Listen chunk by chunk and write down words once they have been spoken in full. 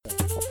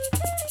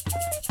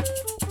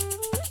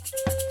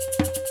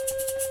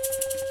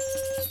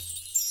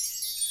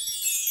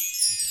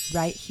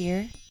right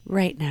here,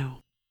 right now.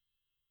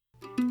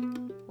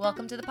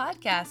 Welcome to the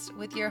podcast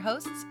with your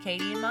hosts,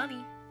 Katie and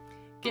Monty.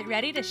 Get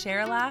ready to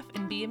share a laugh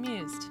and be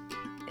amused.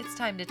 It's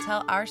time to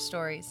tell our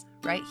stories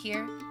right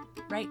here,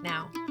 Right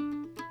now.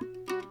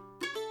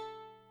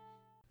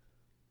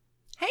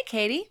 Hey,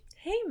 Katie.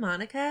 Hey,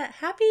 Monica.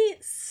 Happy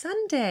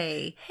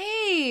Sunday.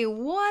 Hey,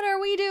 what are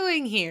we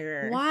doing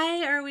here?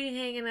 Why are we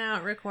hanging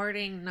out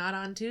recording not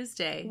on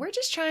Tuesday? We're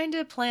just trying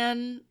to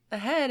plan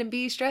ahead and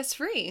be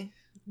stress-free.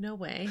 No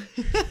way.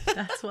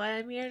 That's why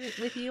I'm here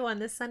with you on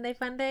this Sunday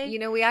fun day. You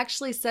know, we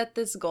actually set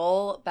this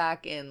goal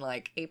back in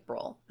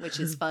April, which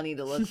is funny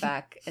to look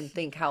back and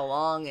think how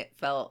long it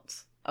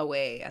felt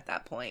away at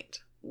that point.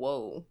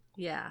 Whoa.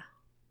 Yeah.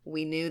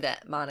 We knew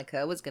that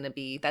Monica was going to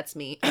be, that's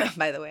me,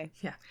 by the way.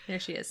 Yeah, there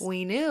she is.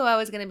 We knew I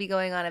was going to be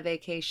going on a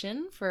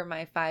vacation for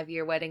my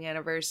 5-year wedding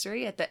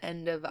anniversary at the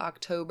end of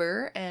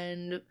October,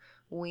 and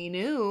we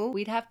knew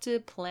we'd have to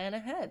plan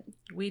ahead.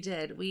 We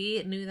did.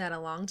 We knew that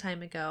a long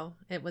time ago.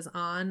 It was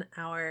on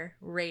our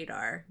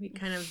radar. We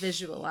kind of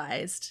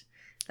visualized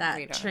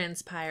that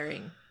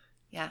transpiring.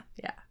 Yeah.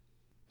 Yeah.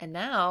 And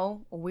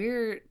now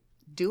we're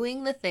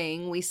doing the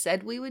thing we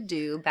said we would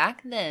do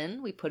back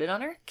then. We put it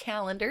on our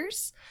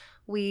calendars.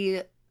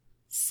 We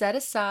set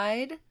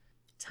aside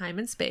time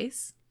and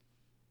space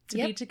to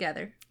be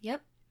together.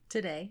 Yep.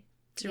 Today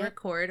to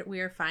record. We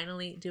are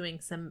finally doing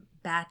some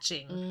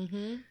batching.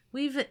 Mm-hmm.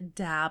 We've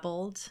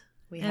dabbled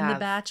in the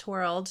batch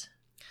world.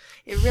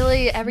 It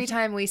really, every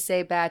time we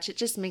say batch, it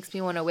just makes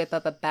me want to whip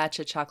up a batch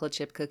of chocolate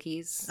chip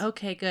cookies.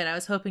 Okay, good. I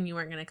was hoping you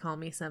weren't going to call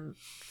me some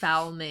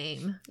foul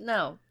name.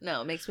 No.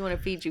 It makes me want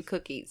to feed you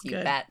cookies, you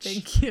good. batch.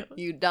 Thank you.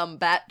 You dumb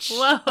batch.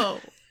 Whoa.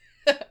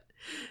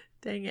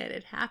 Dang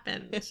it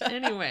happened.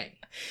 Anyway.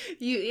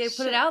 You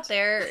put it out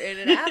there and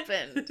it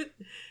happened.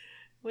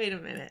 Wait a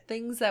minute.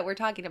 Things that we're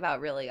talking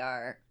about really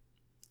are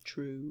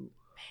true.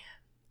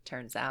 Man.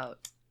 Turns out.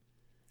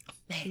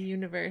 The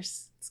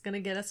universe is going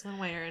to get us one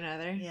way or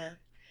another. Yeah.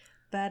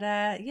 But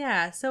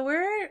so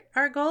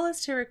our goal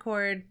is to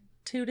record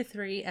 2 to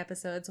 3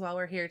 episodes while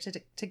we're here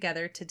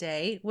together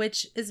today,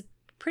 which is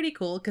pretty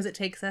cool because it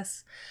takes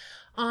us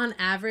on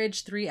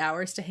average 3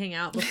 hours to hang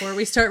out before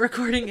we start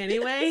recording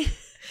anyway.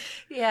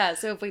 Yeah,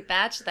 so if we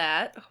batch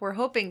that, we're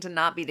hoping to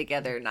not be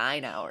together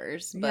 9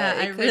 hours. But yeah,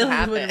 it I could really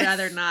happen. would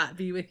rather not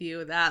be with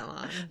you that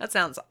long. That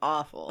sounds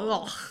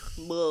awful.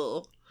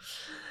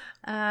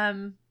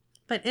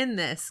 But in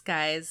this,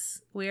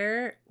 guys,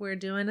 we're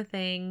doing a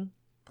thing,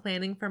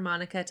 planning for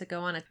Monica to go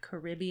on a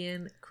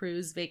Caribbean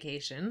cruise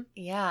vacation.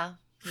 Yeah.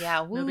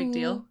 Yeah. No big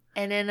deal.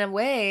 And in a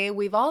way,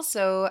 we've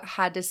also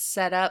had to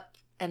set up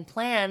and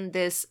plan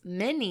this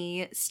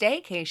mini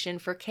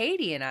staycation for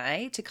Katie and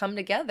I to come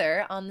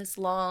together on this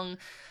long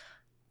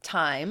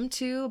time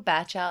to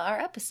batch out our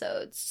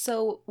episodes.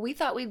 So we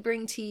thought we'd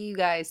bring to you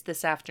guys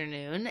this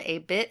afternoon a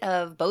bit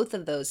of both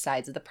of those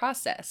sides of the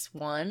process.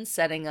 One,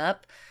 setting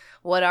up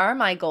what are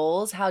my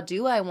goals? How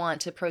do I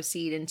want to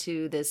proceed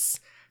into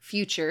this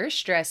future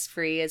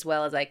stress-free as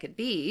well as I could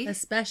be?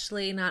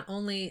 Especially not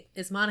only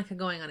is Monica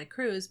going on a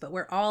cruise, but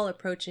we're all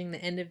approaching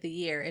the end of the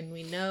year, and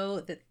we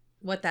know that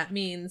what that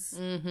means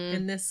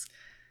in this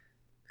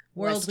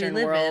world Western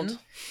we live world in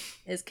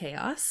is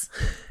chaos.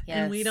 Yes.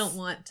 And we don't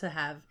want to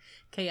have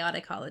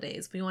chaotic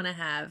holidays. We want to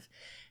have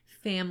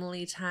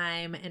family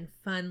time and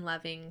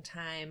fun-loving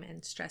time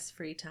and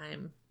stress-free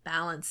time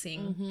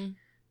balancing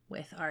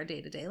with our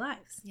day-to-day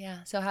lives. Yeah.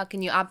 So how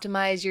can you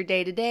optimize your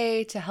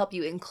day-to-day to help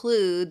you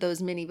include those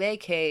mini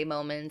vacay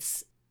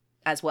moments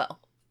as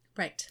well?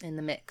 Right. In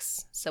the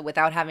mix. So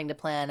without having to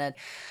plan a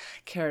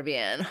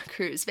Caribbean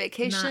cruise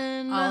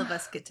vacation. Not all of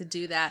us get to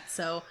do that.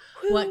 So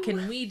what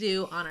can we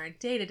do on our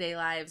day-to-day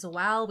lives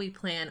while we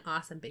plan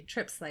awesome big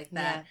trips like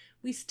that?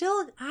 Yeah.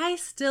 I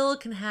still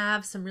can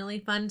have some really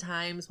fun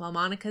times while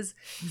Monica's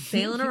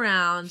sailing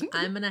around.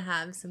 I'm going to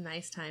have some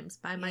nice times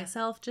by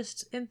myself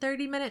just in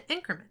 30-minute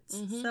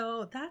increments.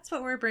 So that's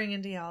what we're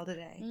bringing to y'all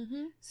today.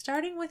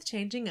 Starting with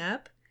changing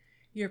up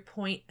your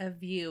point of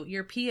view,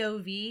 your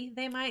POV,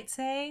 they might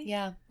say.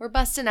 Yeah, we're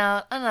busting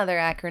out another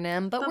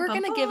acronym, but we're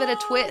going to give it a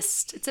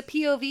twist. It's a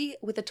POV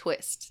with a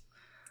twist.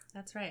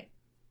 That's right.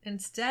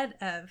 Instead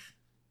of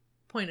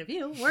point of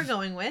view, we're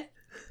going with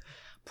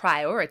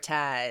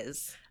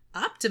prioritize,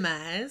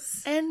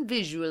 optimize, and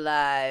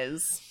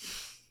visualize.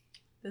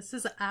 This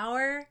is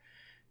our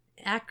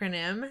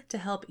acronym to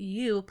help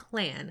you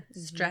plan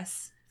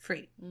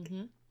stress-free.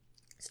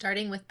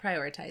 Starting with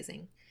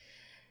prioritizing.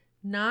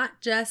 Not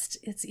just,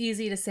 it's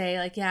easy to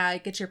say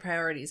get your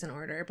priorities in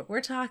order, but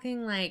we're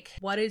talking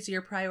what is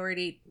your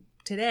priority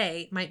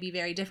today might be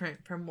very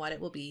different from what it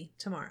will be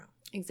tomorrow.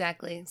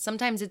 Exactly.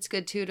 Sometimes it's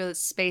good too to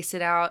space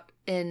it out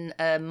in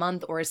a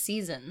month or a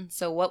season.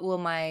 So what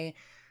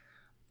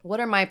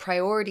are my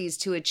priorities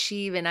to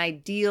achieve an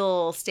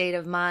ideal state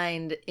of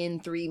mind in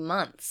 3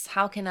 months?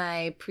 How can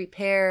I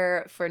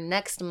prepare for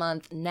next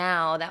month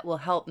now that will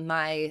help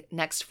my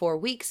next 4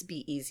 weeks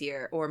be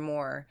easier or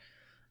more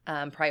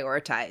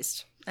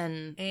prioritized?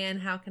 And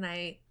how can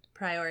I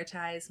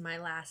prioritize my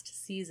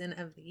last season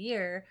of the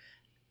year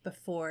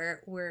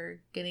before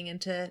we're getting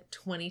into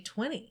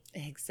 2020.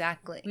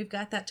 Exactly. We've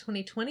got that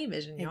 2020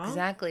 vision, y'all.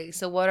 Exactly.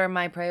 So what are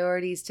my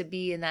priorities to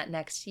be in that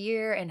next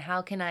year, and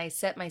how can I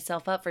set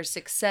myself up for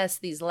success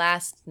these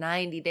last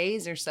 90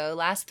 days or so,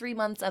 last 3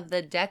 months of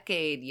the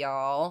decade,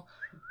 y'all?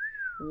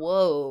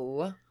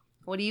 Whoa.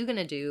 What are you going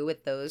to do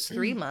with those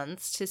 3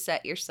 months to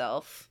set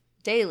yourself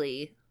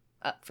daily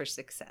up for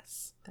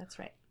success? That's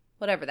right.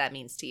 Whatever that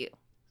means to you.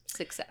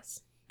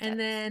 Success. And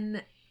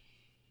then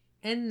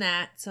in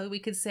that, so we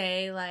could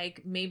say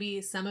like maybe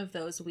some of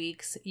those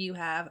weeks you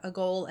have a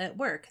goal at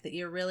work that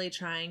you're really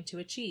trying to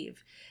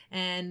achieve.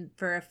 And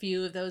for a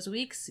few of those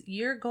weeks,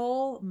 your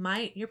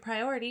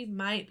priority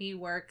might be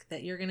work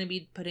that you're going to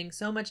be putting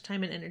so much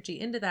time and energy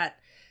into that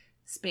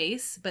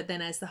space. But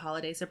then as the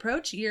holidays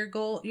approach,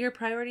 your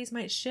priorities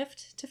might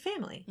shift to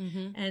family.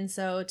 Mm-hmm. And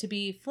so to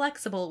be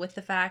flexible with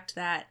the fact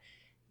that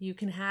you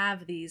can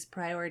have these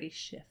priority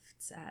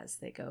shifts as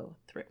they go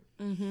through.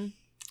 Mm-hmm.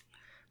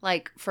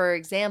 Like, for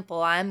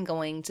example, I'm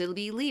going to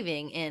be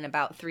leaving in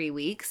about 3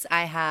 weeks.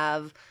 I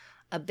have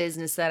a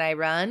business that I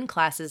run,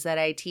 classes that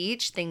I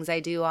teach, things I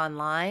do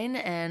online,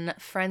 and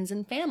friends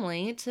and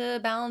family to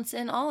balance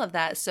in all of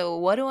that. So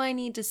what do I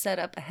need to set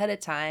up ahead of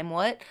time?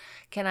 What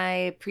can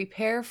I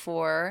prepare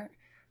for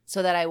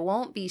so that I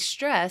won't be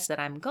stressed that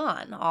I'm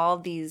gone? All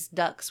these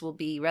ducks will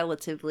be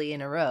relatively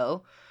in a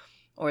row,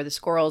 or the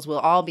squirrels will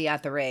all be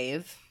at the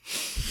rave.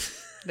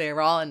 They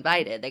were all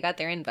invited. They got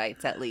their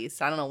invites at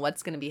least. I don't know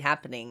what's going to be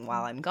happening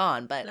while I'm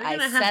gone, but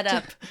I set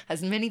up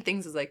as many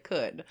things as I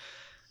could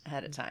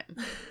ahead of time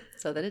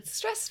so that it's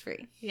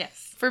stress-free.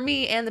 Yes. For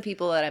me and the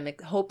people that I'm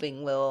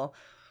hoping will,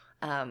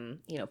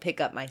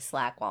 pick up my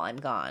slack while I'm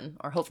gone.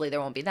 Or hopefully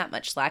there won't be that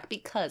much slack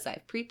because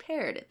I've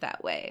prepared it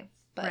that way.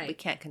 But we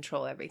can't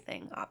control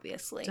everything,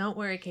 obviously. Don't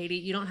worry, Katie.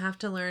 You don't have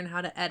to learn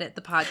how to edit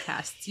the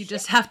podcasts. You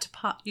just have to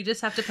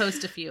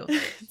post a few.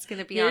 It's going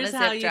to be Here's on a zip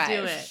how drive. you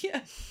do it.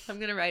 Yeah. I'm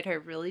going to write her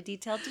really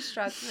detailed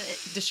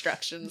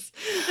destructions.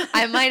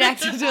 I might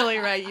accidentally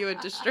write you a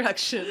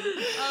destruction.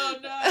 Oh,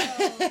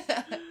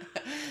 no.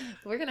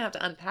 We're going to have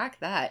to unpack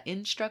that.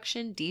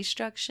 Instruction,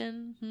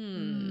 destruction.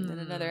 In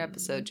another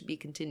episode to be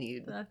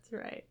continued. That's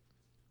right.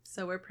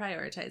 So we're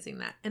prioritizing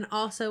that. And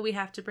also we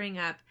have to bring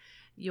up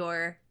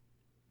your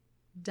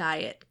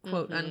diet,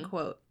 quote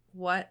unquote.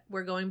 What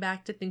we're going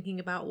back to thinking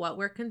about what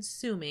we're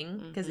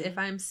consuming, because if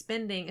I'm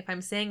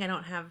saying I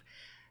don't have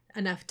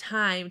enough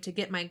time to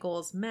get my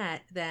goals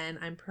met, then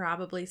I'm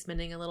probably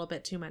spending a little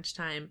bit too much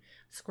time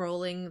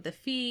scrolling the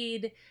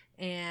feed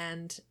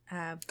and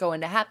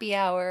going to happy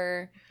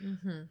hour,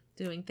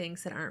 doing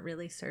things that aren't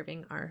really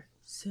serving our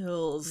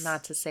souls.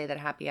 Not to say that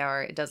happy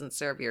hour, it doesn't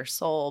serve your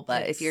soul,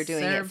 but if you're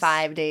doing it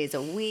 5 days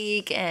a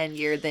week and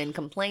you're then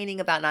complaining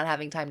about not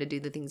having time to do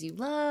the things you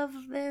love,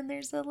 then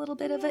there's a little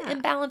bit of an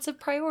imbalance of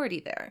priority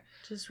there.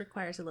 Just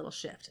requires a little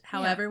shift.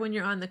 However, when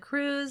you're on the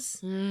cruise,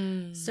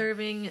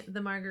 serving the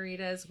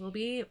margaritas will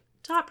be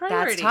top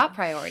priority. That's top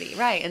priority,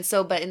 right. And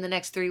so, but in the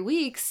next 3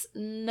 weeks,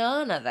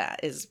 none of that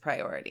is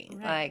priority.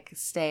 Right. Like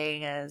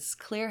staying as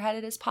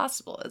clear-headed as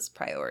possible is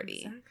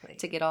priority. Exactly.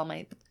 To get all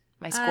my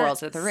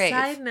squirrels at the rave.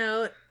 Side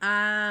note,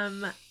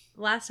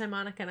 last time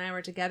Monica and I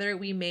were together,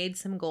 we made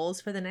some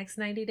goals for the next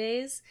 90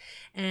 days.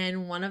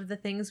 And one of the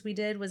things we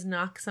did was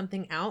knock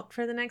something out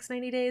for the next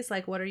 90 days.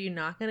 Like, what are you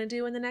not going to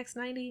do in the next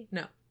 90?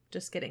 No,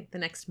 just kidding. The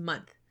next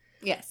month.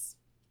 Yes.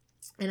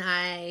 And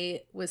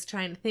I was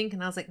trying to think,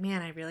 and I was like,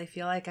 man, I really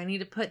feel like I need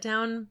to put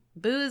down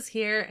booze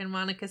here. And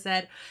Monica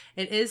said,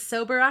 it is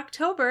Sober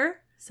October.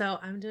 So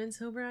I'm doing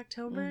Sober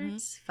October.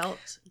 It's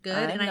felt good.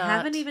 I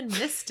haven't even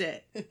missed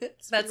it.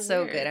 That's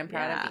so good. I'm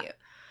proud of you.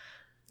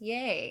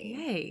 Yay.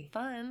 Yay.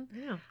 Fun.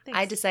 Yeah, thanks.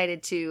 I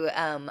decided to,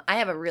 I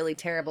have a really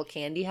terrible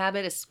candy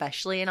habit,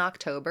 especially in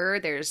October.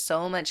 There's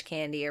so much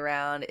candy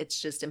around. It's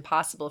just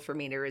impossible for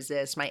me to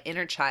resist. My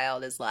inner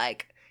child is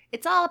like,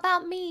 it's all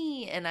about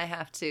me. And I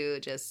have to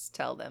just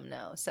tell them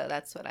no. So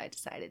that's what I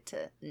decided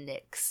to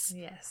nix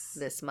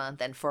this month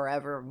and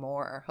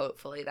forevermore.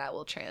 Hopefully that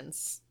will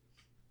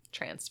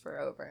transfer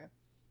over.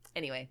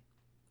 Anyway,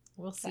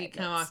 we'll see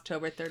come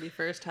October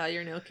 31st how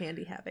your no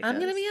candy habit goes. I'm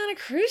gonna be on a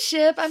cruise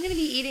ship. I'm gonna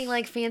be eating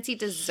like fancy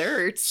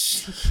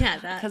desserts. Yeah,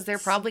 because they're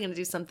probably gonna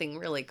do something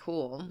really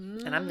cool,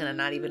 and I'm gonna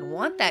not even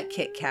want that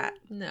Kit Kat.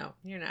 No,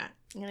 you're not.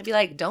 I'm gonna be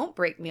like, don't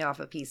break me off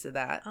a piece of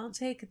that. I'll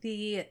take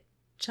the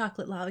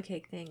chocolate lava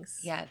cake things.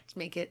 Yeah,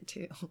 make it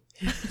too.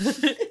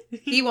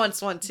 He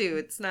wants one too.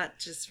 It's not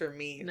just for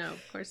me. No,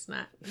 of course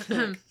not.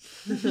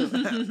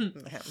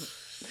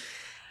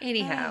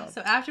 Anyhow.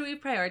 So after we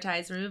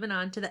prioritize, we're moving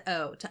on to the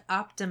O, to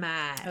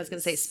optimize. I was going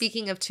to say,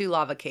 speaking of 2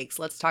 lava cakes,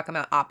 let's talk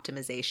about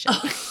optimization.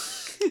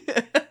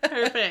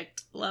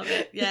 Perfect. Love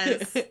it.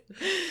 Yes.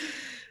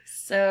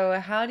 So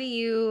how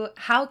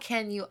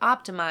can you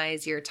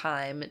optimize your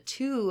time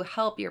to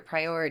help your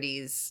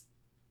priorities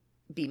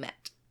be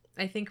met?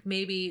 I think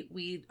maybe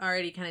we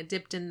already kind of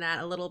dipped in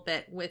that a little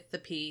bit with the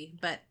P,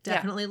 but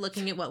definitely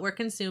looking at what we're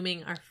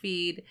consuming, our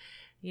feed,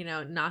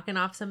 knocking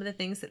off some of the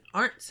things that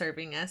aren't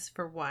serving us,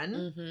 for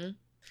one.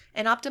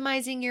 And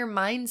optimizing your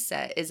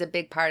mindset is a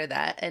big part of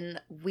that. And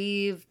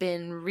we've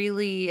been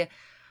really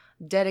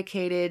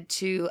dedicated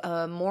to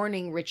a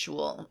morning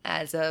ritual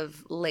as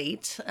of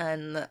late,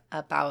 and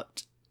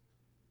about,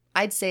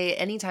 I'd say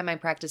anytime I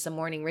practice a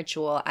morning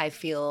ritual, I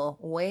feel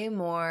way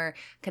more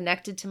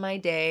connected to my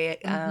day,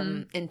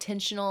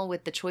 intentional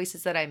with the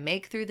choices that I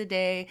make through the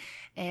day,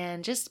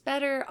 and just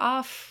better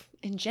off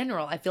in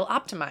general. I feel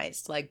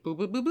optimized, like boop,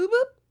 boop, boop, boop,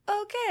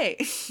 boop.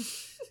 Okay.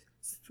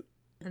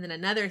 And then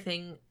another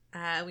thing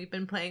we've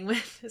been playing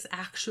with is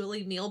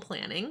actually meal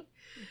planning.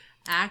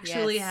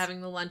 Actually having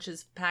the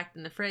lunches packed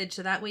in the fridge,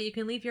 so that way you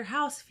can leave your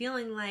house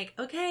feeling like,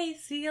 okay,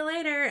 see you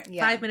later,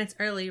 5 minutes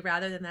early,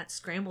 rather than that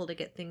scramble to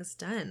get things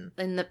done.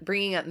 And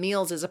bringing up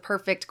meals is a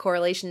perfect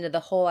correlation to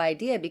the whole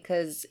idea,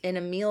 because in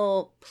a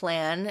meal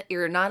plan,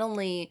 you're not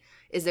only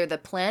is there the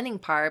planning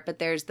part, but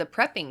there's the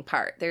prepping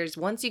part. There's,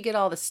 once you get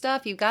all the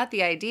stuff, you've got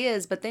the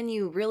ideas, but then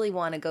you really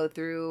want to go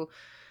through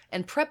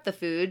and prep the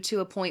food to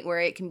a point where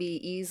it can be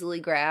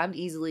easily grabbed,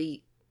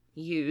 easily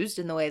used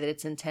in the way that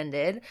it's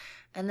intended.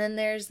 And then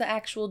there's the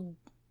actual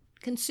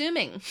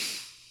consuming.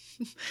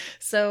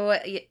 So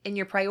in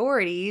your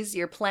priorities,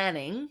 your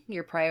planning,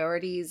 your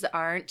priorities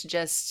aren't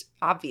just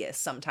obvious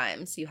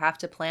sometimes. You have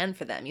to plan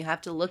for them. You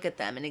have to look at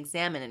them and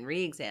examine and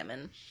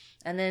re-examine.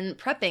 And then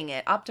prepping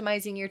it,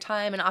 optimizing your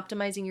time and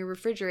optimizing your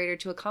refrigerator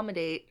to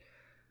accommodate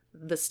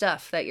the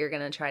stuff that you're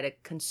going to try to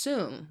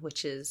consume,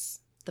 which is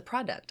the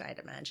product, I'd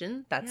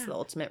imagine. That's the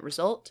ultimate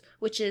result,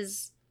 which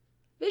is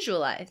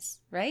visualize,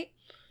 right?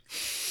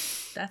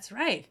 That's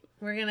right.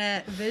 We're going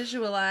to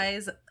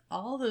visualize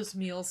all those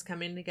meals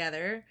coming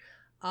together,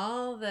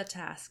 all the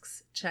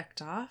tasks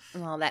checked off.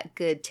 And all that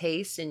good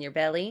taste in your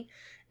belly.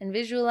 And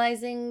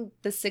visualizing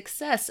the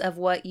success of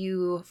what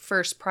you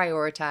first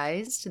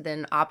prioritized,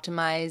 then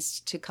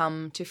optimized to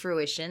come to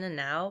fruition. And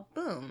now,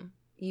 boom,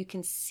 you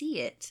can see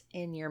it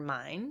in your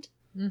mind.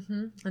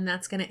 Mm-hmm. And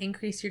that's going to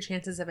increase your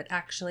chances of it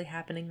actually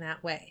happening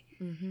that way.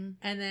 Mm-hmm.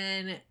 And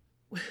then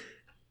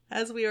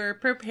as we were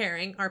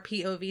preparing our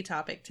POV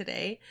topic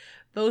today,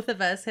 both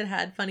of us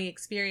had funny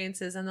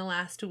experiences in the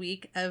last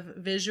week of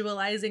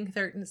visualizing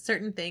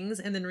certain things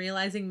and then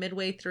realizing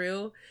midway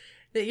through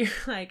that you're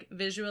like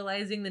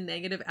visualizing the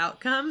negative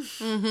outcome.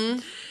 Mm-hmm.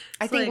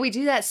 I think we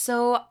do that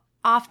so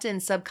often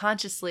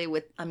subconsciously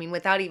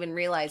without even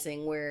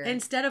realizing we're...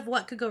 Instead of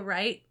what could go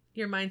right,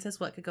 your mind says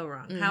what could go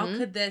wrong. Mm-hmm. How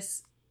could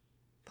this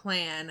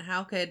plan,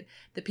 how could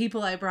the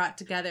people I brought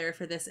together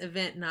for this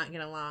event not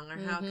get along, or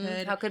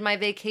how could my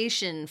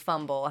vacation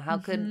fumble, how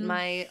could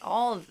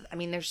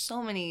there's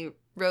so many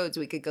roads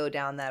we could go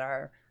down that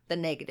are the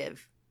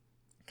negative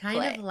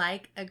of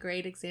like a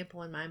great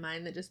example in my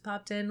mind that just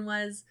popped in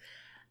was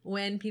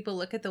when people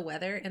look at the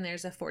weather and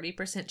there's a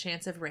 40%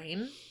 chance of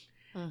rain.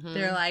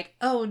 They're like,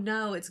 oh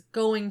no, it's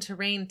going to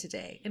rain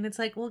today. And it's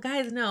like, well,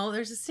 guys, no,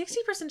 there's a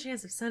 60%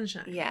 chance of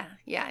sunshine.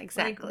 Yeah,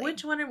 exactly. Like,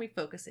 which one are we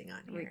focusing on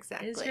here?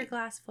 Exactly. Is your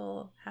glass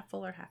full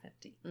or half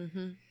empty?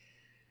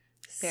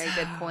 Very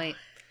good point.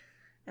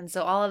 And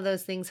so all of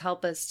those things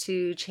help us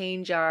to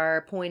change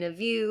our point of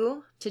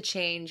view, to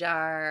change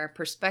our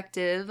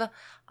perspective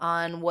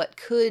on what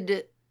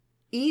could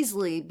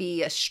easily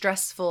be a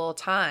stressful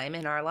time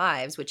in our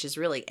lives, which is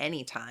really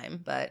any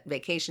time, but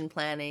vacation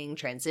planning,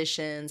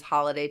 transitions,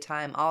 holiday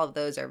time, all of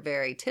those are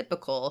very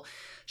typical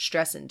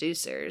stress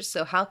inducers.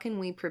 So how can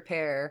we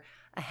prepare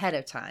ahead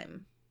of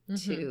time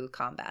to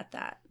combat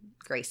that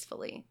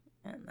gracefully?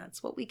 And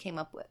that's what we came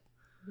up with.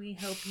 We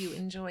hope you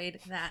enjoyed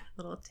that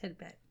little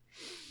tidbit.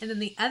 And then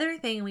the other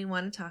thing we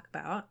want to talk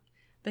about,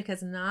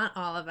 because not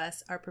all of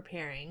us are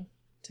preparing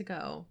to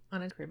go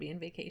on a Caribbean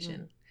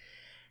vacation.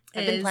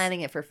 I've been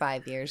planning it for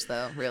 5 years,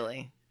 though,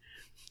 really.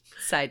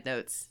 Side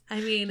notes. I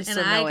mean, just and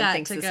so no one I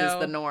thinks got to this go. is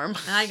the norm.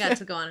 I got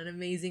to go on an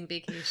amazing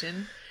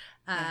vacation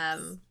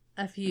Yes.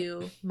 a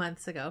few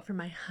months ago for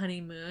my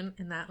honeymoon,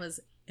 and that was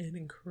an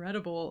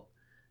incredible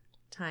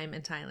time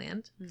in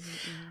Thailand.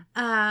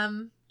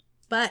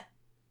 But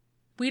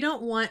we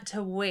don't want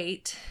to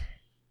wait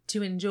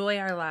to enjoy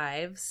our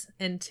lives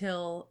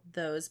until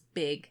those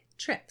big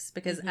trips,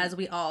 because as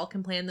we all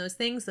can plan those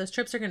things, those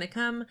trips are going to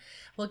come.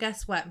 Well,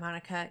 guess what,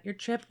 Monica? Your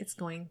trip is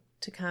going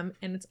to come,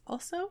 and it's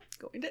also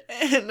going to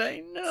end. I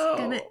know. It's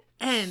going to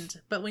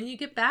end. But when you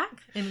get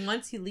back and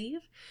once you leave,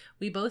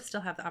 we both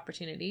still have the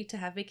opportunity to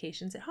have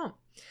vacations at home.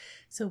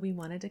 So we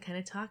wanted to kind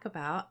of talk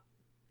about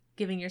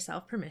giving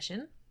yourself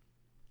permission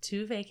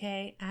to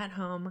vacay at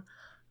home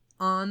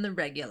on the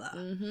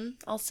regular.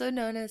 Also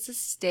known as a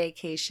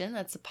staycation.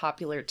 That's a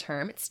popular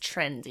term. It's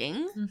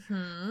trending.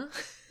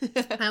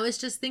 I was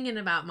just thinking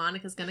about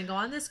Monica's going to go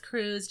on this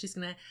cruise. She's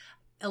going to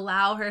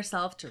allow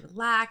herself to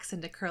relax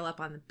and to curl up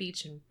on the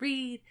beach and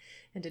read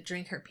and to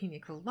drink her pina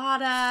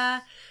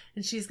colada.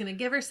 And she's going to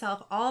give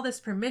herself all this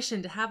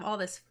permission to have all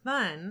this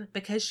fun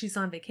because she's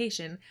on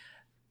vacation.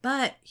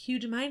 But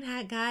huge mind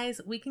hack,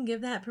 guys, we can give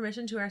that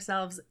permission to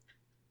ourselves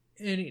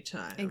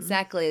anytime.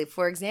 Exactly.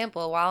 For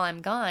example, while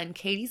I'm gone,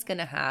 Katie's going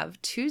to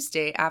have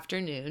Tuesday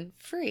afternoon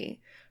free.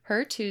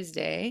 Her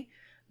Tuesday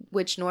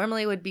which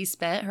normally would be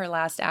spent her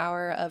last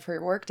hour of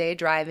her workday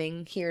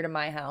driving here to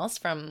my house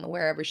from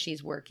wherever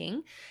she's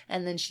working.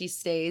 And then she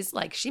stays,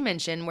 like she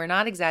mentioned, we're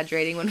not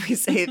exaggerating when we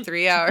say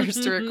 3 hours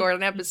to record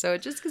an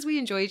episode, just because we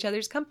enjoy each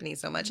other's company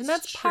so much. And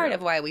that's part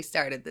of why we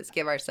started this,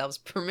 give ourselves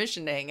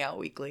permission to hang out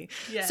weekly.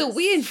 Yes. So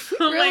we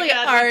really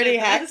already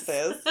hacked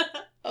this.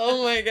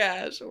 Oh my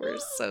gosh, we're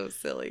so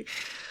silly.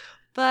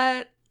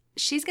 But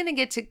she's going to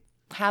get to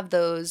have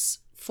those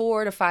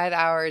 4 to 5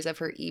 hours of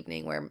her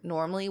evening where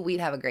normally we'd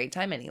have a great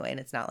time anyway, and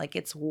it's not like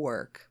it's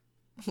work.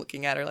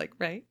 Looking at her like,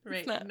 right?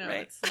 Right. No,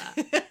 right. It's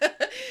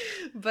not.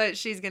 But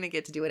she's going to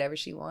get to do whatever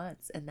she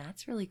wants, and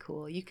that's really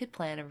cool. You could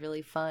plan a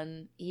really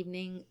fun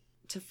evening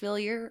to fill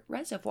your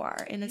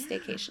reservoir in a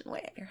staycation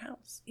way at your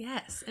house.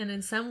 Yes, and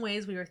in some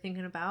ways we were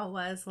thinking about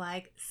was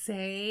like,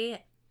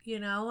 say, you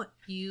know,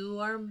 you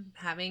are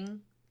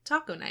having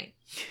taco night.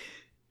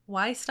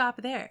 Why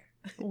stop there?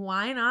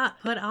 Why not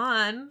put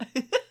on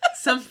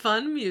some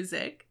fun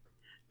music,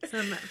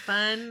 some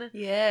fun.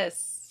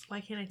 Yes. Why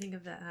can't I think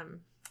of the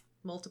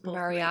multiple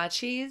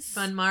mariachis?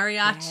 Fun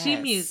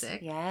mariachi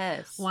music.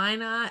 Yes. Why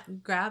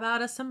not grab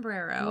out a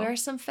sombrero? Wear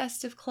some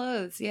festive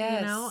clothes.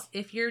 Yes. You know,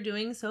 if you're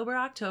doing Sober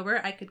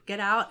October, I could get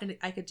out and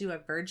I could do a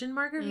virgin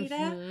margarita.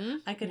 Mm-hmm.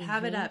 I could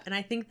have it up, and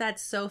I think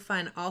that's so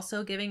fun.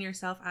 Also, giving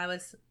yourself. I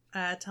was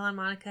telling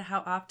Monica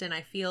how often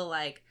I feel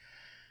like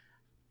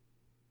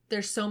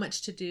there's so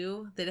much to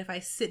do that if I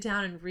sit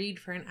down and read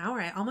for an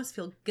hour, I almost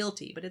feel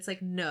guilty. But it's like,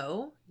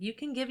 no, you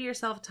can give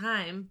yourself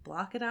time,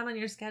 block it out on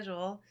your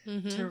schedule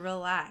to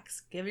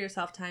relax. Give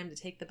yourself time to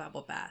take the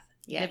bubble bath.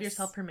 Yes. Give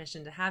yourself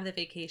permission to have the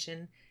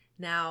vacation.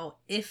 Now,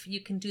 if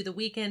you can do the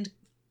weekend,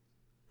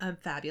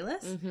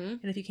 fabulous. And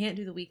if you can't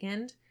do the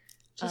weekend,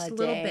 just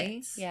little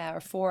bits. Yeah,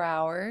 or 4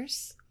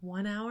 hours.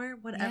 1 hour,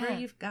 whatever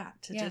you've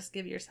got to just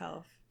give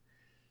yourself.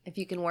 If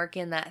you can work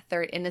in that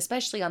and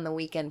especially on the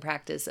weekend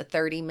practice, a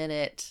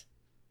 30-minute,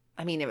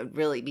 I mean, it would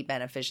really be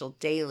beneficial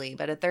daily,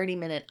 but a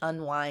 30-minute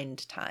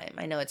unwind time.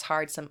 I know it's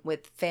hard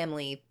with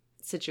family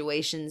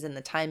situations and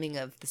the timing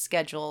of the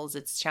schedules,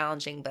 it's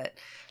challenging, but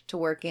to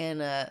work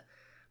in a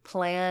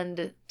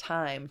planned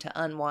time to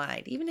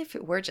unwind, even if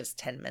it were just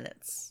 10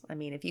 minutes. I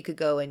mean, if you could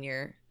go in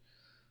your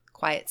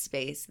quiet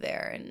space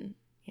there and,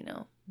 you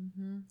know.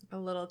 A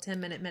little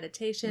 10-minute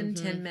meditation,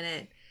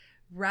 10-minute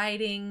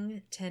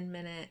writing,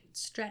 10-minute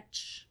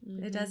stretch.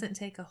 It doesn't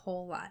take a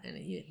whole lot.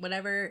 And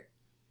whenever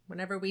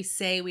we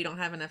say we don't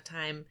have enough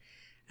time,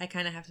 I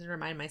kind of have to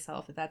remind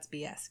myself that that's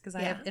BS. Because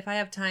if I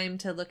have time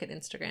to look at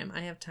Instagram, I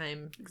have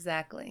time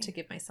to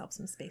give myself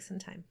some space and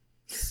time.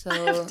 So I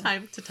have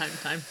time to time.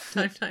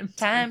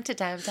 Time to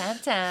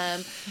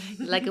time.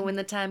 Like it when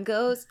the time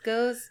goes.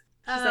 She's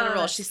on a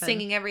roll. She's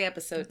singing every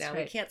episode now.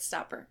 Right. We can't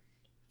stop her.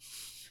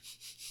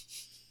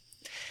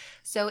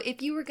 So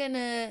if you were going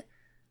to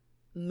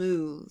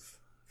move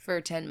for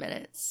 10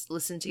 minutes,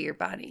 listen to your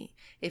body.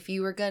 If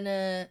you were going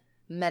to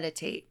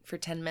meditate for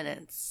 10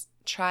 minutes,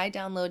 try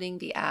downloading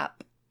the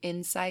app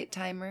Insight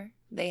Timer.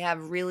 They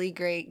have really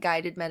great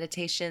guided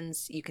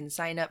meditations. You can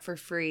sign up for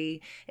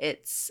free.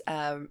 It's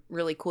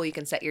really cool. You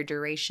can set your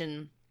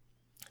duration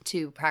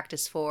to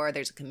practice for.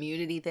 There's a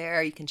community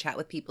there. You can chat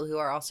with people who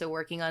are also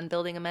working on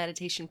building a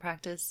meditation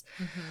practice.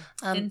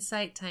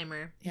 Insight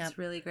Timer. It's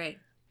really great.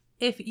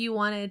 If you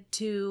wanted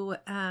to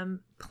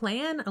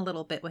plan a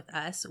little bit with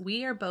us,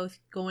 we are both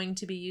going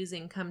to be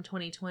using come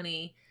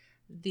 2020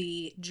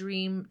 the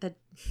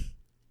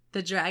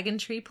Dragon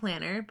Tree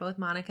Planner. Both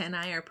Monica and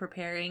I are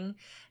preparing.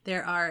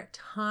 There are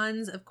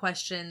tons of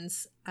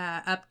questions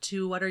up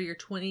to what are your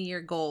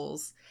 20-year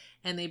goals,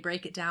 and they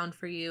break it down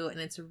for you,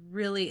 and it's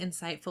really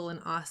insightful and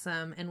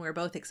awesome, and we're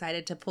both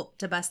excited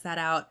to bust that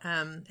out.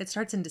 It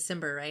starts in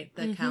December, right?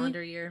 The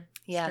calendar year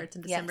starts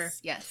in December.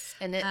 Yes.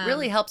 And it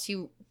really helps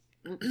you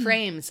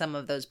frame some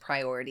of those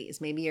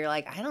priorities. Maybe you're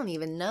like, I don't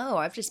even know.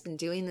 I've just been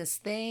doing this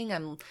thing.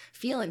 I'm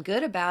feeling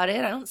good about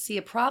it. I don't see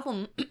a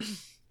problem. I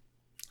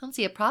don't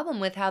see a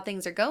problem with how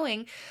things are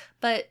going,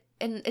 there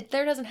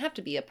doesn't have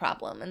to be a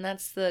problem. And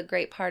that's the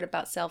great part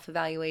about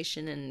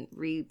self-evaluation and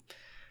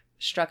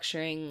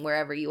restructuring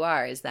wherever you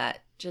are, is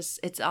that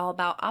it's all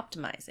about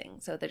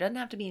optimizing. So there doesn't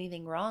have to be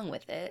anything wrong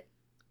with it.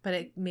 But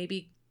it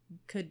maybe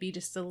could be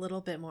just a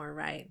little bit more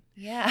right.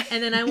 Yeah.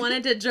 And then I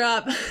wanted to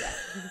drop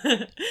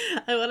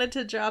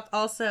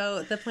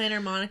also the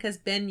planner Monica's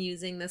been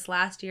using this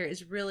last year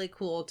is really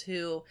cool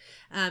too.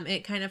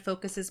 It kind of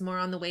focuses more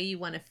on the way you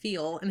want to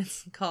feel, and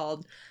it's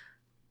called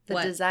the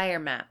Desire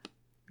Map.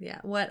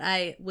 Yeah, what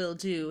I will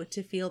do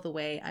to feel the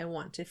way I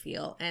want to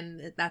feel.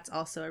 And that's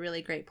also a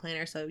really great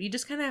planner. So you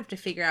just kind of have to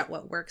figure out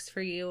what works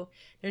for you.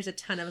 There's a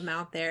ton of them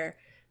out there.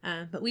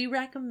 But we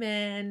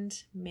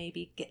recommend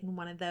maybe getting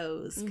one of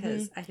those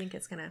because I think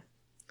it's going to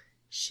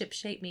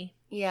shape me.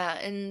 Yeah,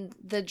 and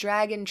the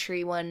Dragon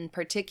Tree one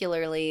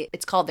particularly,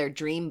 it's called their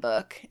dream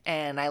book.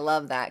 And I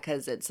love that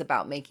because it's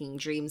about making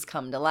dreams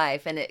come to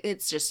life. And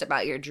it's just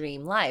about your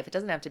dream life. It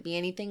doesn't have to be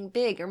anything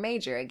big or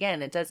major.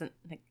 Again,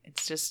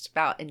 it's just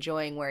about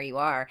enjoying where you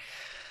are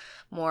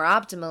more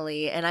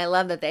optimally. And I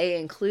love that they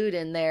include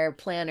in their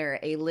planner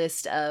a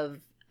list of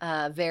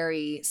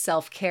very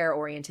self-care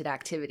oriented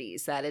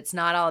activities, that it's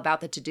not all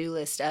about the to-do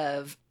list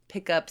of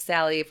pick up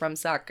Sally from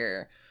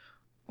soccer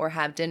or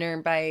have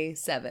dinner by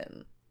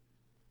 7.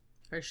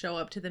 Or show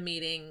up to the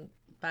meeting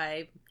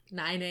by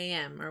 9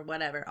 a.m. or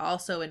whatever.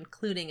 Also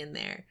including in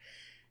there,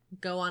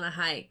 go on a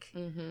hike.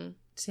 Mm-hmm.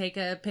 Take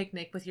a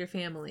picnic with your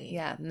family.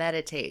 Yeah,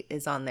 meditate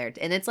is on there.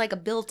 And it's like a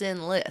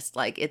built-in list.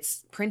 Like,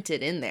 it's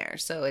printed in there.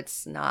 So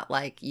it's not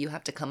like you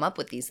have to come up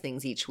with these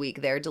things each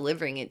week. They're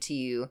delivering it to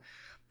you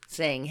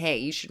saying, hey,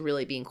 you should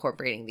really be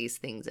incorporating these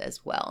things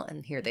as well.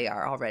 And here they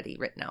are already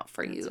written out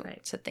for you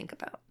to think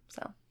about.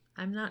 So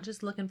I'm not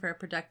just looking for a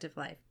productive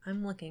life.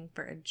 I'm looking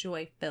for a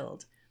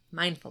joy-filled,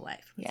 mindful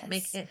life. Let's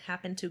make it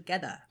happen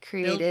together.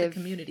 Creative. Build the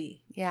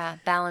community. Yeah,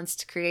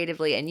 balanced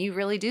creatively. And you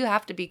really do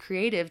have to be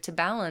creative to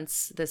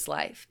balance this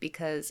life,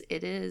 because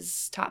it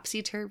is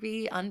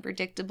topsy-turvy,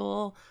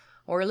 unpredictable,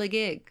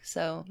 whirligig.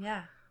 So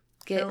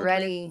get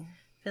ready.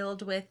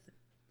 Filled with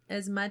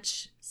as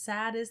much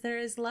sad as there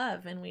is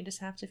love. And we just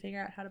have to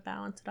figure out how to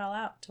balance it all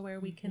out to where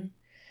we can,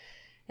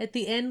 at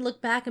the end,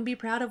 look back and be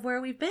proud of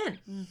where we've been.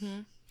 Mm-hmm.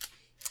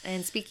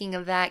 And speaking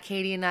of that,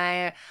 Katie and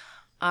I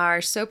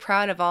are so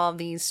proud of all of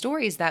these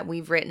stories that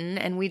we've written,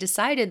 and we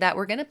decided that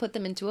we're going to put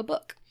them into a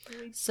book.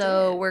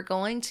 So we're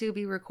going to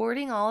be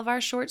recording all of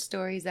our short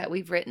stories that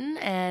we've written,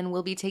 and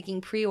we'll be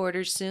taking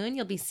pre-orders soon.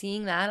 You'll be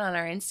seeing that on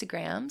our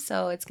Instagram.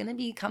 So it's going to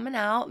be coming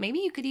out. Maybe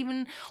you could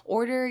even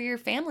order your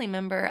family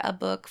member a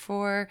book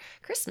for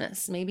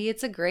Christmas. Maybe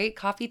it's a great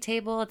coffee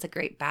table. It's a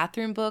great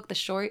bathroom book.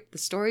 The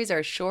stories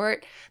are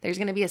short. There's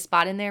going to be a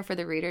spot in there for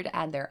the reader to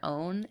add their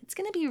own. It's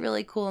going to be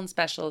really cool and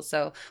special.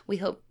 So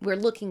we're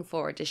looking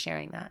forward to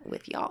sharing that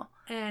with y'all.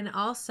 And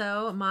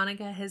also,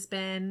 Monica has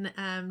been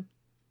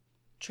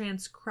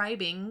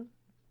transcribing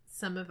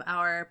some of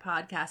our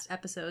podcast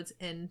episodes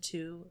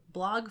into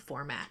blog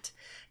format.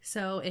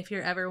 So if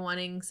you're ever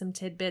wanting some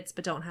tidbits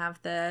but don't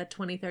have the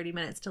 20-30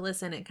 minutes to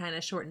listen, it kind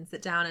of shortens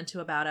it down into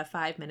about a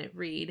 5-minute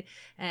read.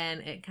 And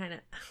it kind of,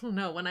 I don't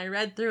know, when I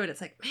read through it,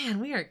 it's like, man,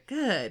 we are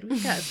good.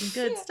 We've got some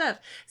good stuff.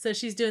 So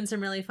she's doing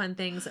some really fun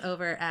things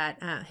over at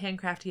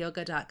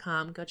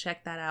handcraftyoga.com. Go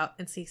check that out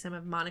and see some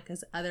of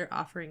Monica's other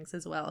offerings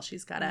as well.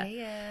 She's got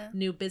a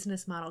new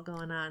business model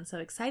going on. So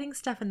exciting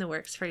stuff in the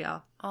works for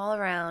y'all. All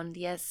around,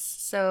 yes.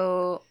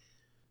 So,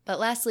 but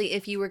lastly,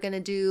 if you were going to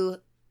do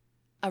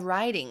a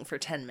writing for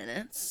 10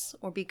 minutes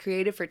or be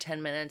creative for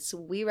 10 minutes,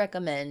 we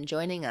recommend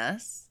joining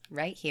us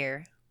right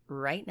here,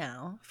 right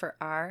now, for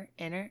our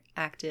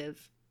interactive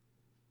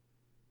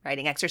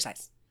writing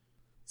exercise.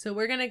 So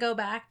we're going to go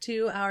back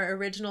to our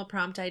original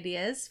prompt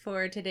ideas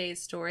for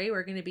today's story.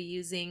 We're going to be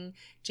using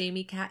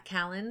Jamie Cat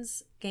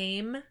Callan's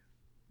game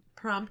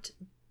prompt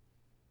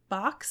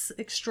box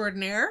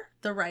extraordinaire,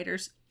 the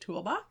writer's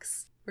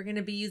toolbox. We're going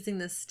to be using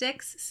the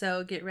sticks,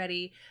 so get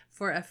ready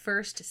for a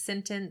first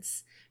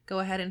sentence. Go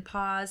ahead and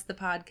pause the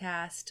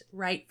podcast,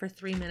 write for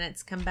 3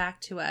 minutes, come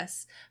back to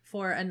us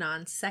for a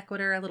non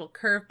sequitur, a little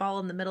curveball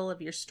in the middle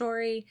of your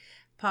story.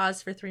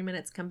 Pause for 3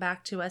 minutes, come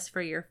back to us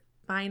for your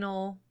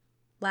final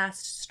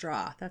last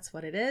straw. That's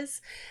what it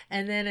is.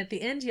 And then at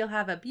the end, you'll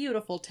have a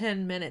beautiful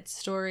 10-minute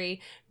story,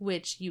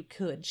 which you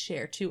could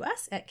share to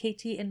us at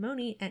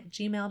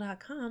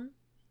ktandmoni@gmail.com.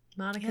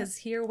 Monica's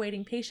here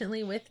waiting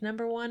patiently with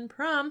number 1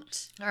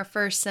 prompt. Our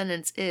first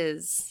sentence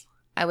is,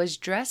 I was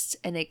dressed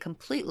in a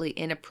completely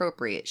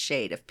inappropriate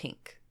shade of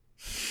pink.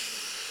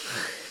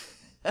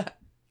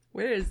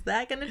 Where is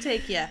that going to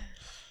take you?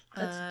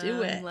 Let's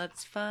do it.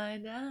 Let's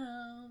find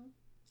out.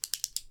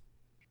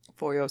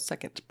 For your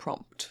second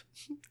prompt.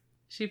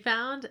 She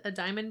found a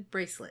diamond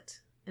bracelet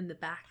in the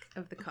back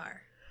of the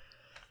car.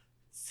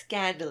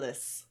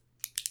 Scandalous.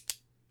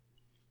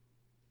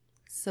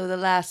 So the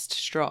last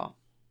straw,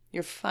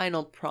 your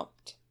final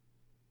prompt,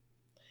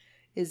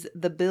 is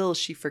the bill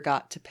she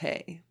forgot to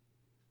pay.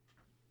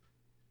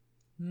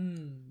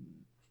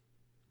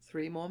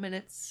 3 more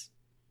minutes.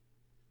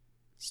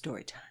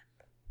 Story time.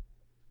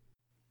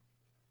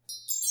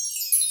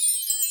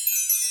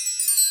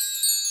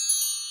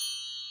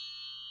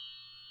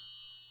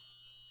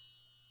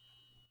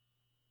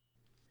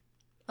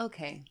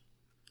 Okay.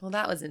 Well,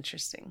 that was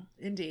interesting.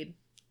 Indeed.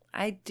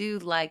 I do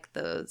like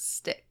those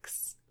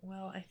sticks.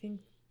 Well, I think,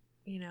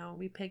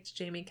 we picked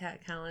Jamie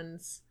Cat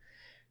Callan's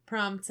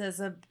prompts as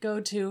a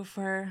go-to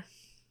for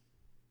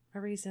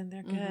a reason.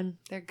 They're good. Mm-hmm.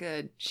 They're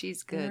good.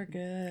 She's good. They're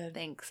good.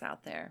 Thanks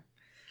out there.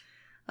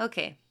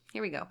 Okay,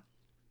 here we go.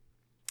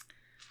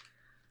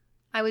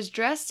 I was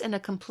dressed in a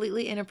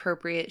completely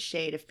inappropriate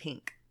shade of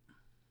pink.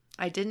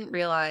 I didn't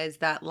realize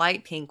that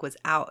light pink was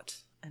out,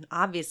 and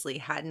obviously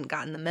hadn't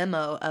gotten the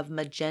memo of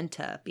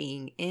magenta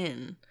being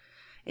in.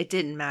 It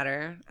didn't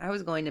matter. I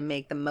was going to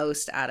make the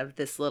most out of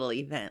this little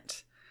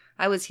event.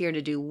 I was here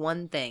to do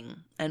one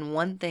thing, and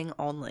one thing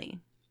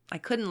only. I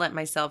couldn't let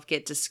myself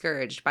get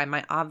discouraged by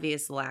my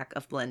obvious lack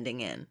of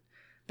blending in.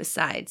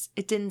 Besides,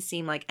 it didn't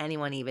seem like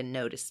anyone even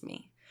noticed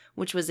me,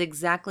 which was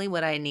exactly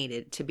what I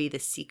needed to be the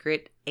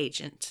secret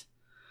agent.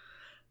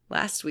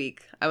 Last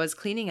week, I was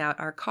cleaning out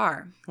our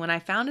car when I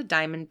found a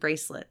diamond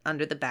bracelet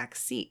under the back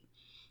seat.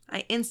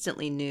 I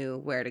instantly knew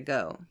where to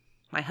go.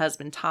 my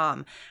husband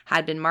Tom,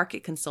 had been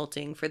market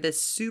consulting for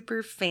this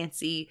super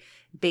fancy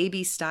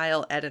baby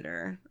style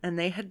editor, and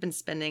they had been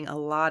spending a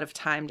lot of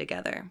time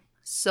together.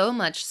 So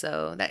much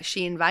so that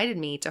she invited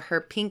me to her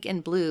pink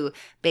and blue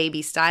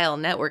baby style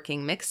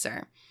networking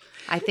mixer.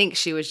 I think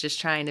she was just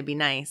trying to be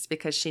nice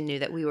because she knew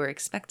that we were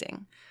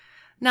expecting.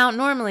 Now,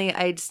 normally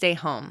I'd stay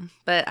home,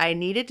 but I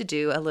needed to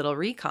do a little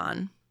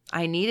recon.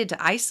 I needed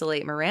to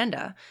isolate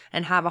Miranda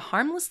and have a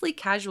harmlessly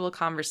casual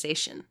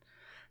conversation.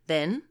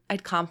 Then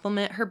I'd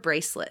compliment her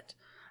bracelet.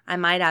 I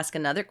might ask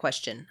another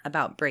question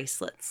about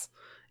bracelets.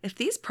 If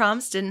these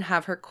prompts didn't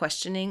have her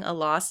questioning a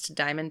lost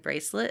diamond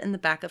bracelet in the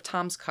back of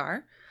Tom's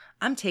car,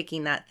 I'm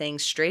taking that thing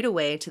straight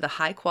away to the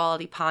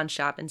high-quality pawn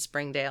shop in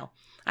Springdale.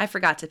 I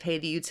forgot to pay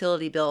the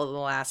utility bill the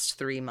last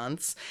 3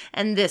 months,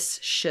 and this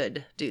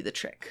should do the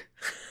trick.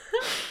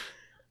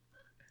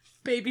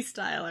 Baby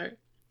styler.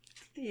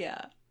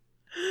 Yeah.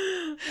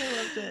 I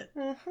loved it.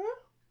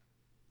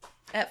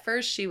 At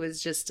first, she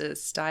was just a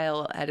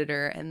style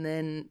editor, and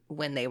then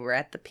when they were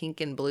at the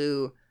pink and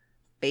blue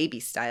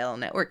baby style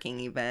networking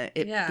event,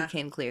 it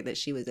became clear that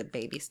she was a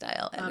baby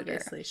style editor.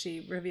 Obviously,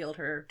 she revealed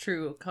her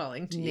true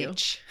calling to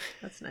Niche. You.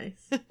 That's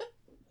nice.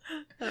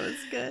 That was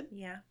good.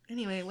 Yeah.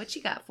 Anyway, what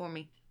you got for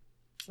me?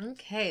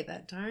 Okay,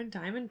 that darn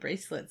diamond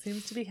bracelet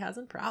seems to be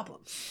having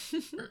problems.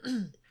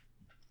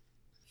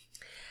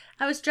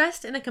 I was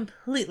dressed in a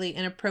completely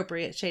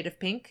inappropriate shade of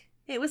pink.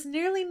 It was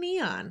nearly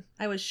neon.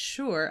 I was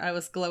sure I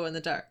was glow in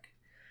the dark.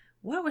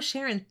 What was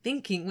Sharon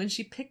thinking when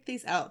she picked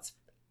these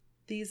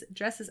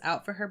dresses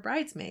out for her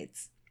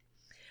bridesmaids?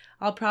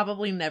 I'll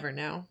probably never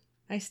know.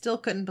 I still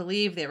couldn't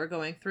believe they were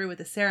going through with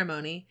the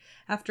ceremony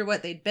after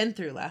what they'd been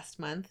through last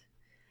month.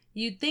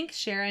 You'd think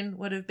Sharon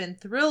would have been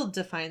thrilled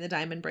to find the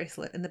diamond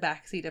bracelet in the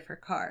back seat of her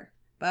car.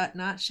 But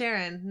not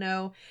Sharon.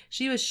 No,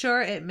 she was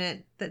sure it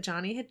meant that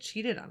Johnny had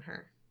cheated on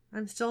her.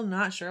 I'm still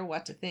not sure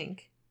what to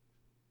think.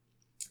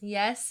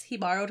 Yes, he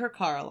borrowed her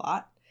car a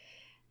lot,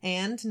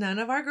 and none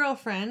of our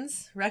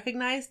girlfriends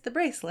recognized the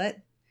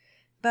bracelet,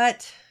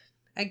 but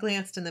I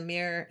glanced in the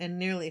mirror and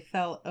nearly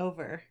fell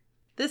over.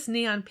 This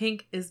neon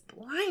pink is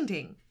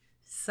blinding.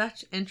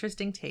 Such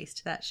interesting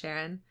taste, that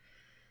Sharon.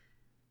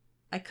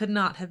 I could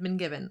not have been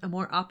given a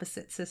more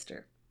opposite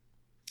sister.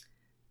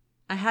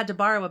 I had to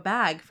borrow a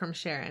bag from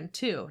Sharon,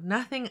 too.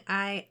 Nothing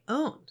I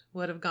owned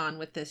would have gone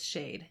with this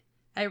shade.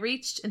 I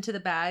reached into the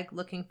bag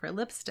looking for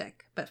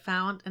lipstick, but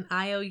found an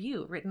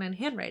IOU written in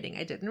handwriting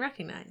I didn't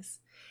recognize.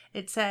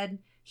 It said,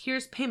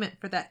 "Here's payment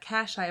for that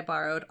cash I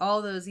borrowed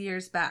all those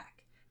years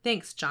back.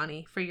 Thanks,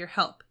 Johnny, for your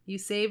help. You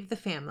saved the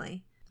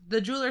family.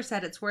 The jeweler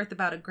said it's worth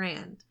about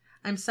 $1,000.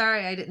 I'm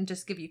sorry I didn't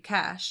just give you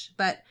cash,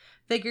 but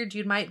figured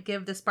you might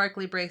give the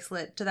sparkly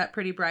bracelet to that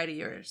pretty bride of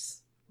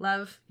yours.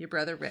 Love, your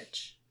brother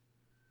Rich."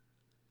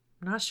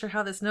 I'm not sure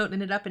how this note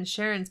ended up in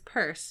Sharon's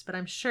purse, but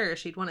I'm sure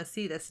she'd want to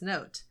see this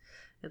note.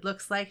 It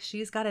looks like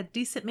she's got a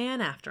decent man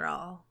after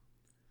all.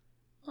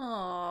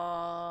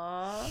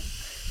 Aww.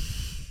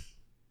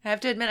 I have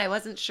to admit, I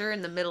wasn't sure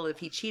in the middle if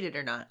he cheated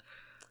or not.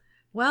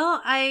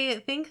 Well,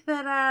 I think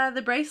that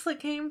the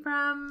bracelet came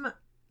from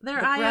their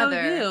The IOU.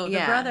 brother, The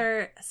yeah.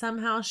 brother,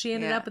 somehow she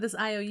ended up with this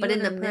IOU. But in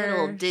the her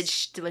middle,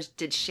 purse.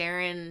 did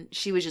Sharon,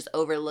 she was just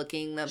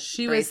overlooking the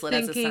She bracelet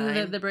was as a thinking sign.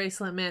 that the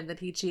bracelet meant that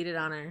he cheated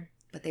on her.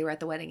 But they were at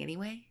the wedding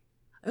anyway?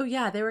 Oh,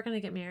 yeah, they were going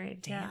to get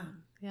married.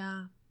 Damn.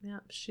 Yeah. Yeah.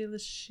 She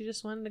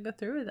just wanted to go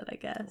through with it, I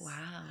guess.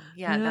 Wow.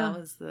 Yeah, that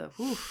was the...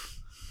 Whew.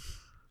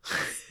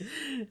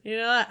 You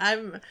know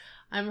what?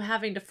 I'm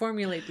having to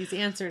formulate these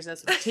answers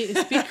as we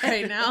speak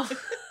right now.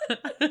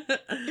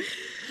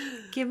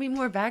 Give me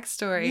more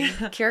backstory.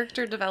 Yeah.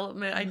 Character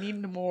development. I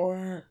need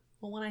more.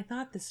 Well, when I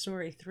thought this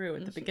story through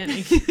at the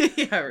beginning,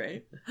 Yeah,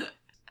 right.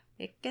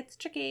 it gets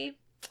tricky.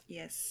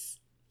 Yes.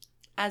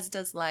 As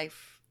does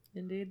life.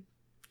 Indeed.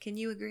 Can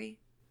you agree?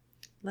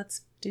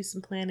 Let's do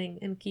some planning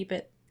and keep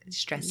it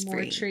Stress more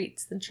free.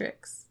 treats than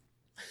tricks.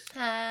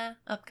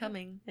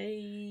 Upcoming.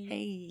 Hey.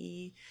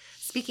 Hey.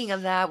 Speaking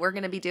of that, we're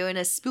going to be doing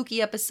a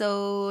spooky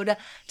episode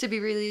to be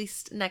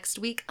released next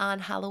week on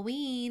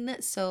Halloween.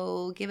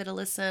 So give it a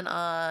listen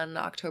on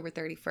October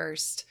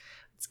 31st.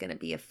 It's going to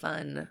be a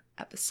fun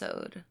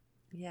episode.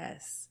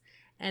 Yes.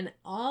 And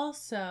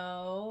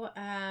also,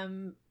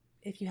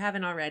 if you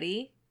haven't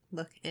already,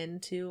 look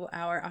into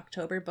our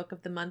October Book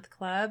of the Month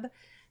Club.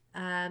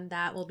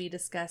 That will be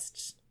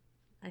discussed,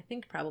 I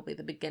think, probably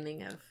the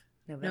beginning of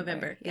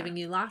November, yeah. giving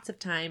you lots of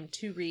time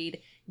to read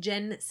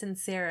Jen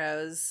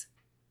Sincero's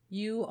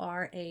You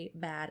Are a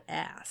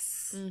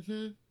Badass.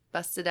 Mm-hmm.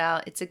 Busted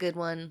out. It's a good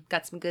one.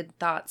 Got some good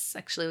thoughts.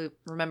 Actually,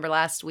 remember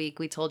last week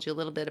we told you a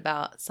little bit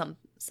about some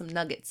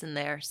nuggets in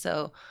there.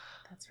 So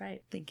That's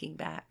right. thinking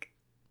back,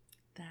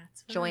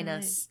 That's right. join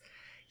us.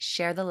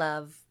 Share the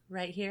love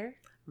Right here.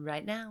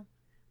 right now.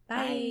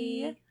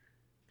 Bye.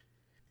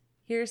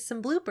 Here's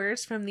some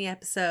bloopers from the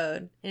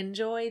episode.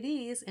 Enjoy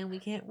these, and we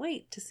can't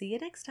wait to see you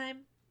next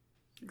time.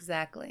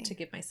 Exactly. To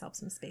give myself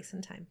some space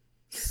and time.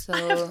 So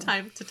I have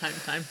time.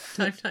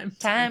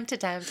 Time to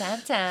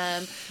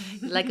time.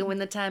 Like it when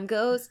the time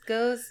goes.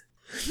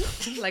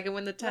 Like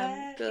when the time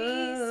Let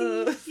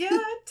goes. me see your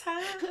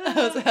time. I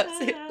was about to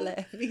say,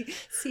 let me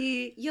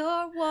see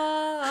your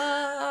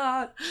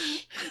watch.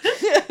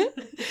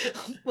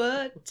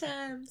 What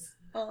time's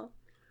on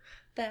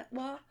that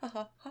watch?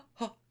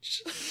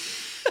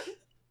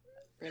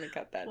 We're going to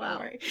cut that. Wow, Don't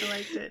worry. I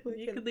liked it. We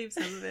You can- could leave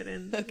some of it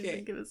in. Okay. I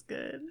think it was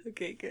good.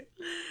 Okay, good.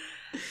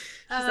 She's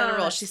on a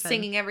roll. that's She's fun.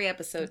 singing every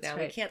episode That's now.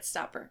 right. We can't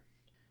stop her.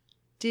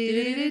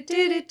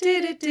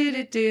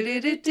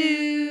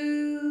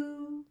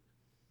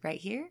 Right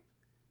here?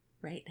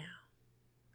 right now.